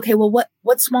 okay, well,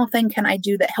 what small thing can I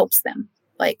do that helps them?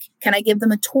 Like, can I give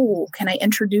them a tool? Can I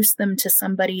introduce them to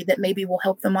somebody that maybe will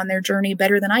help them on their journey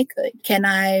better than I could? Can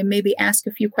I maybe ask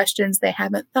a few questions they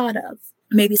haven't thought of?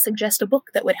 Maybe suggest a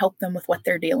book that would help them with what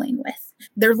they're dealing with.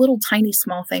 They're little tiny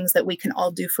small things that we can all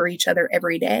do for each other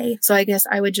every day. So I guess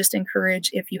I would just encourage,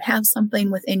 if you have something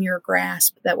within your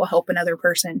grasp that will help another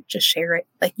person, just share it.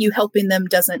 Like, you helping them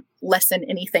doesn't lessen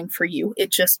anything for you.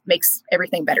 It just makes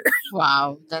everything better.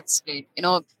 Wow, that's great.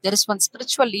 There is one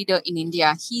spiritual leader in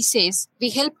India. He says,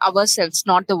 we help ourselves,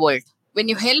 not the world. When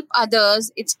you help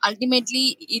others, it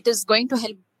is going to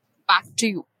help back to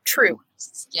you. True.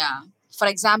 Yeah. For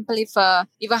example, if a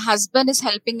husband is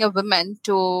helping a woman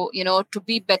to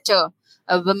be better,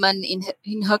 a woman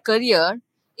in her career,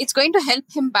 it's going to help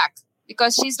him back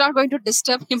because she's not going to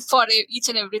disturb him for each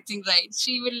and everything, right?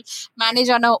 She will manage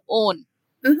on her own,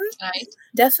 right?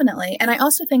 Definitely. And I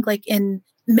also think, like, in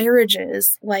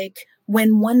marriages, like,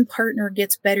 when one partner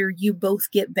gets better, you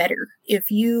both get better. If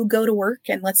you go to work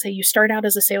and let's say you start out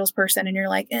as a salesperson and you're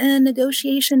like,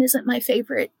 negotiation isn't my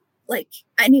favorite. Like,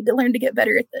 I need to learn to get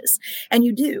better at this. And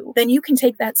you do. Then you can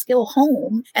take that skill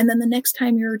home. And then the next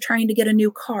time you're trying to get a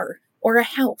new car or a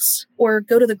house or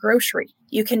go to the grocery,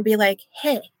 you can be like,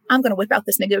 hey, I'm going to whip out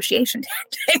this negotiation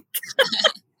tactic.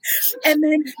 And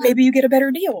then maybe you get a better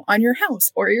deal on your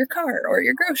house or your car or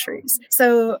your groceries.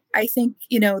 So I think,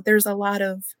 there's a lot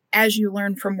of, as you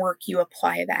learn from work, you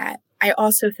apply that. I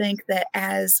also think that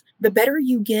as the better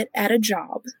you get at a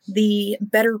job, the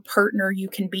better partner you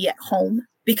can be at home,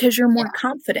 because you're more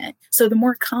confident. So the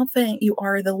more confident you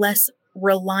are, the less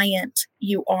reliant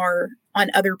you are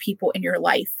on other people in your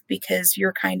life, because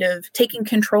you're kind of taking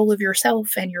control of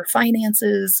yourself and your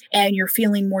finances, and you're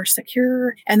feeling more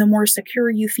secure. And the more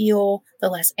secure you feel, the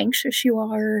less anxious you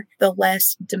are, the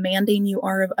less demanding you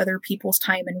are of other people's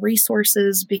time and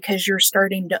resources, because you're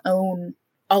starting to own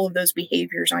all of those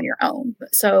behaviors on your own.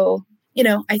 So,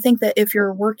 I think that if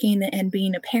you're working and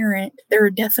being a parent, there are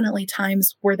definitely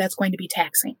times where that's going to be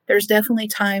taxing. There's definitely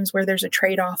times where there's a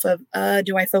trade-off of,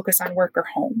 do I focus on work or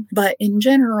home? But in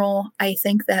general, I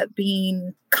think that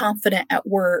being confident at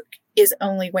work is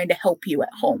only going to help you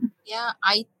at home. Yeah,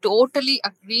 I totally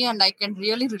agree, and I can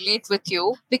really relate with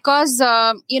you because,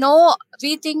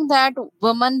 we think that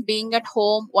women being at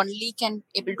home only can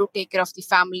able to take care of the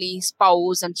family,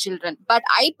 spouse, and children. But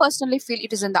I personally feel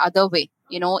it is in the other way.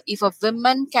 If a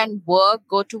woman can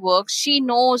go to work, she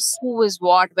knows who is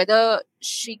what, whether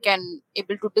she can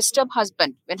able to disturb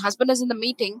husband. When husband is in the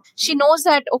meeting, she knows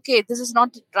that, okay, this is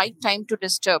not the right time to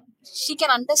disturb. She can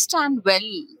understand well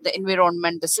the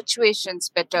environment, the situations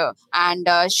better. And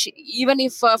even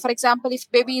if, for example,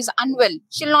 if baby is unwell,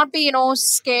 she'll not be,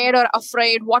 scared or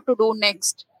afraid what to do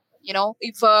next.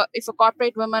 If a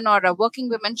corporate woman or a working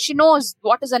woman, she knows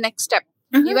what is the next step.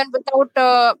 Mm-hmm. Even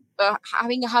without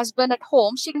having a husband at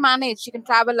home, she can manage. She can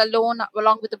travel alone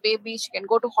along with the baby. She can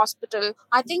go to hospital.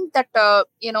 I think that,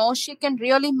 she can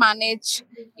really manage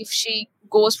if she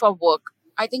goes for work.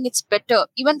 I think it's better.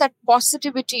 Even that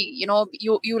positivity, you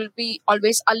will be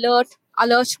always alert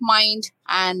mind,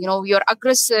 and you're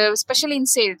aggressive, especially in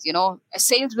sales. A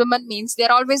saleswoman means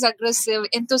they're always aggressive,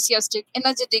 enthusiastic,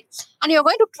 energetic, and you're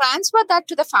going to transfer that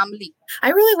to the family.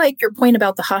 I really like your point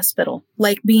about the hospital,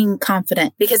 like being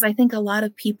confident, because I think a lot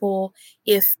of people,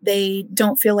 if they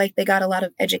don't feel like they got a lot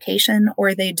of education,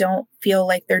 or they don't feel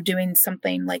like they're doing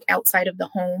something like outside of the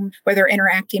home where they're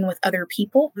interacting with other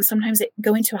people, sometimes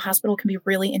going to a hospital can be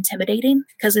really intimidating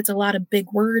because it's a lot of big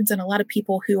words and a lot of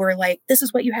people who are like, this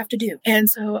is what you have to do. And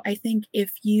so I think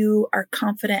if you are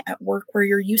confident at work where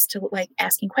you're used to like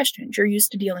asking questions, you're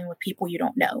used to dealing with people you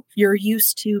don't know, you're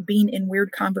used to being in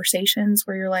weird conversations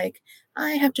where you're like,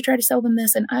 I have to try to sell them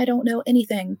this and I don't know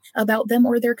anything about them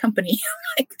or their company.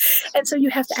 And so you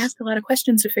have to ask a lot of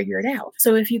questions to figure it out.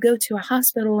 So if you go to a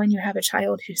hospital and you have a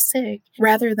child who's sick,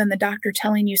 rather than the doctor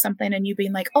telling you something and you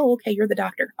being like, oh, okay, you're the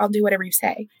doctor, I'll do whatever you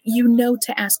say, you know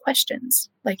to ask questions.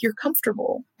 Like you're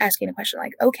comfortable asking a question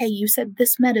like, okay, you said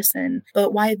this medicine,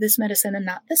 but why this medicine and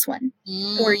not this one?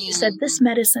 Or you said this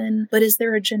medicine, but is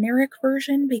there a generic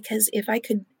version? Because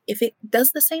if it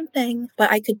does the same thing,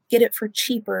 but I could get it for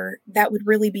cheaper, that would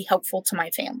really be helpful to my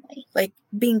family. Like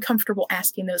being comfortable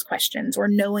asking those questions or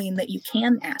knowing that you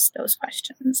can ask those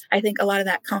questions. I think a lot of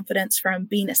that confidence from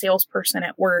being a salesperson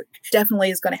at work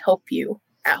definitely is going to help you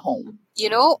at home.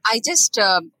 I just,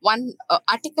 one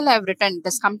article I've written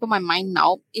that's come to my mind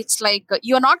now. It's like,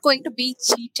 you're not going to be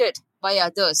cheated by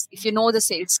others if you know the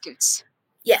sales skills.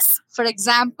 Yes. For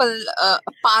example, a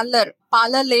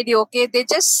parlor lady, okay, they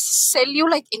just sell you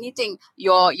like anything.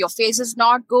 Your face is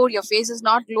not good, your face is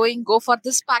not glowing, go for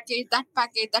this package,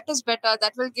 that is better,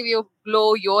 that will give you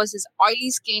glow, yours is oily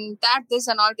skin, that, this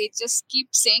and all. They just keep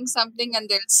saying something and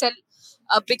they'll sell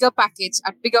a bigger package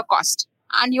at bigger cost.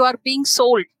 And you are being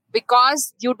sold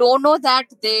because you don't know that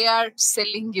they are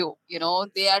selling you,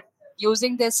 they are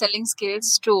using their selling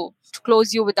skills to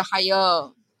close you with a higher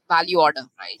value order,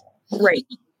 right? Right.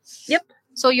 Yep.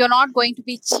 So you're not going to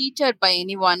be cheated by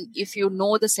anyone if you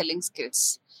know the selling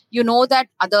skills. You know that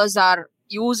others are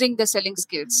using the selling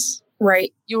skills.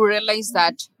 Right. You realize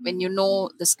that when you know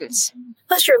the skills.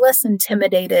 Plus, you're less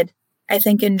intimidated, I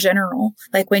think, in general.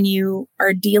 Like when you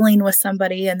are dealing with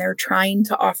somebody and they're trying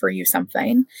to offer you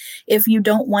something, if you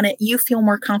don't want it, you feel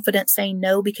more confident saying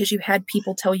no because you had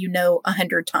people tell you no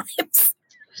 100 times.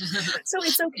 So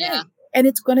it's okay. Yeah. And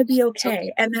it's going to be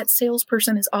okay. And that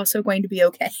salesperson is also going to be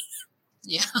okay.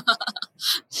 Yeah.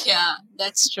 Yeah,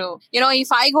 that's true.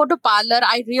 If I go to parlor,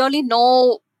 I really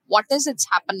know what is it's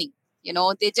happening.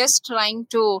 They're just trying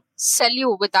to sell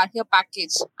you with that here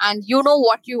package. And you know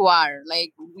what you are.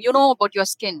 Like, you know about your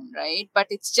skin, right? But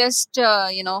it's just,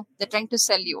 they're trying to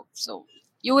sell you. So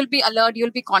you will be alert.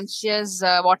 You'll be conscious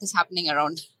what is happening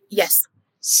around. Yes.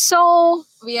 So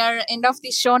we are end of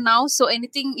the show now. So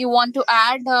anything you want to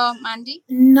add, Mandy?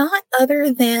 Not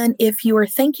other than if you are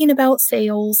thinking about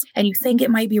sales and you think it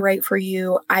might be right for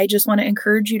you, I just want to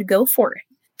encourage you to go for it.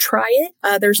 Try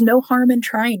it. There's no harm in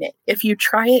trying it. If you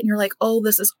try it and you're like, oh,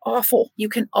 this is awful, you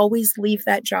can always leave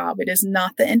that job. It is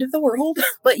not the end of the world,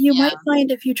 but you might find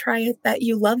if you try it that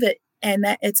you love it and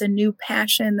that it's a new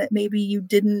passion that maybe you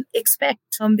didn't expect,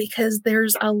 because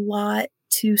there's a lot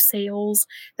to sales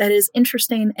that is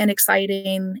interesting and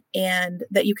exciting and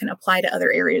that you can apply to other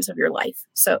areas of your life.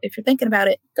 So if you're thinking about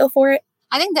it, go for it.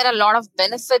 I think there are a lot of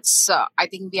benefits. I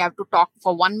think we have to talk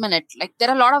for 1 minute. Like there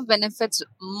are a lot of benefits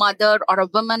mother or a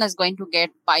woman is going to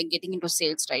get by getting into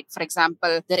sales, right? For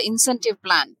example, their incentive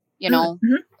plan,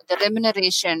 the the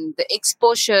remuneration, the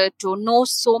exposure to know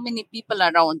so many people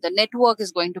around, the network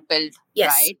is going to build,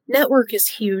 yes. right? Network is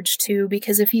huge too,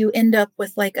 because if you end up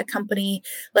with like a company,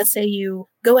 let's say you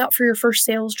go out for your first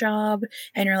sales job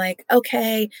and you're like,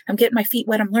 okay, I'm getting my feet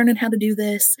wet, I'm learning how to do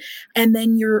this. And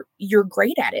then you're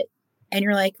great at it. And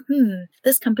you're like,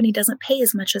 this company doesn't pay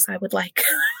as much as I would like.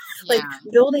 Like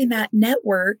building that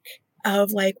network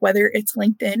of like, whether it's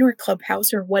LinkedIn or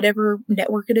Clubhouse or whatever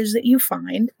network it is that you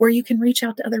find, where you can reach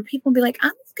out to other people and be like,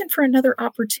 I'm looking for another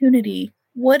opportunity.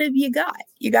 What have you got?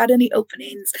 You got any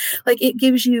openings? Like it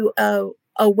gives you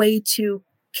a way to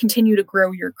continue to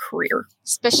grow your career.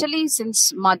 Especially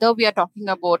since mother, we are talking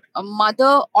about, a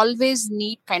mother always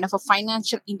need kind of a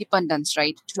financial independence,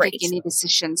 right? To take any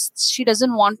decisions. She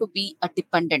doesn't want to be a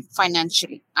dependent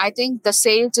financially. I think the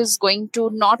sales is going to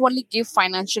not only give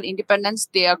financial independence,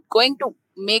 they are going to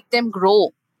make them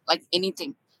grow like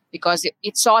anything, because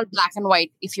it's all black and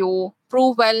white. If you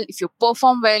prove well, if you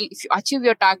perform well, if you achieve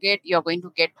your target, you're going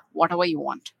to get whatever you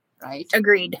want. Right.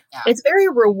 Agreed. Yeah. It's very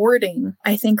rewarding.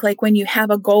 I think like when you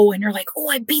have a goal and you're like, oh,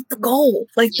 I beat the goal,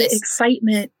 like the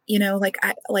excitement,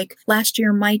 like last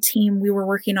year, my team, we were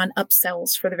working on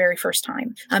upsells for the very first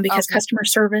time because customer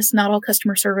service, not all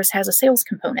customer service has a sales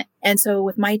component. And so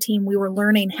with my team, we were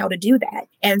learning how to do that.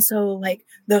 And so like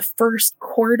the first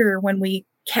quarter when we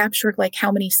captured like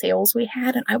how many sales we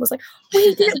had, and I was like,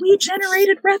 we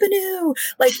generated revenue.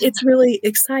 Like it's really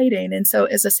exciting. And so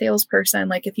as a salesperson,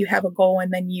 like if you have a goal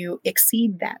and then you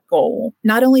exceed that goal,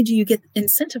 not only do you get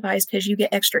incentivized because you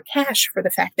get extra cash for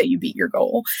the fact that you beat your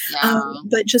goal,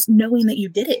 but just knowing that you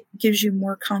did it gives you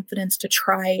more confidence to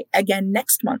try again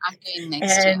next month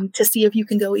and to see if you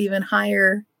can go even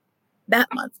higher that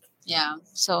month. Yeah,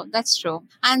 so that's true.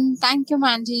 And thank you,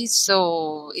 Mandy.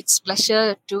 So it's a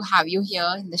pleasure to have you here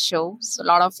in the show. So a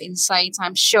lot of insights.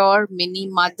 I'm sure many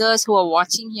mothers who are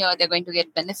watching here, they're going to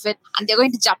get benefit and they're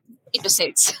going to jump into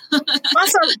sales.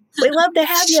 Awesome. We love to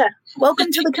have you.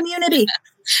 Welcome to the community.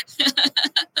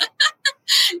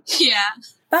 Yeah.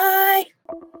 Bye.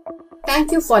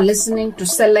 Thank you for listening to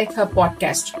Sell Like Her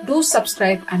podcast. Do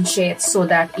subscribe and share so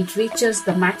that it reaches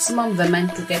the maximum women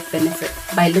to get benefit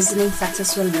by listening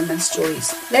successful women's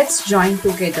stories. Let's join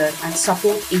together and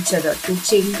support each other to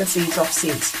change the face of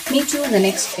sales. Meet you in the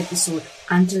next episode.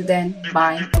 Until then,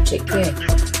 bye. Take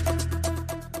care.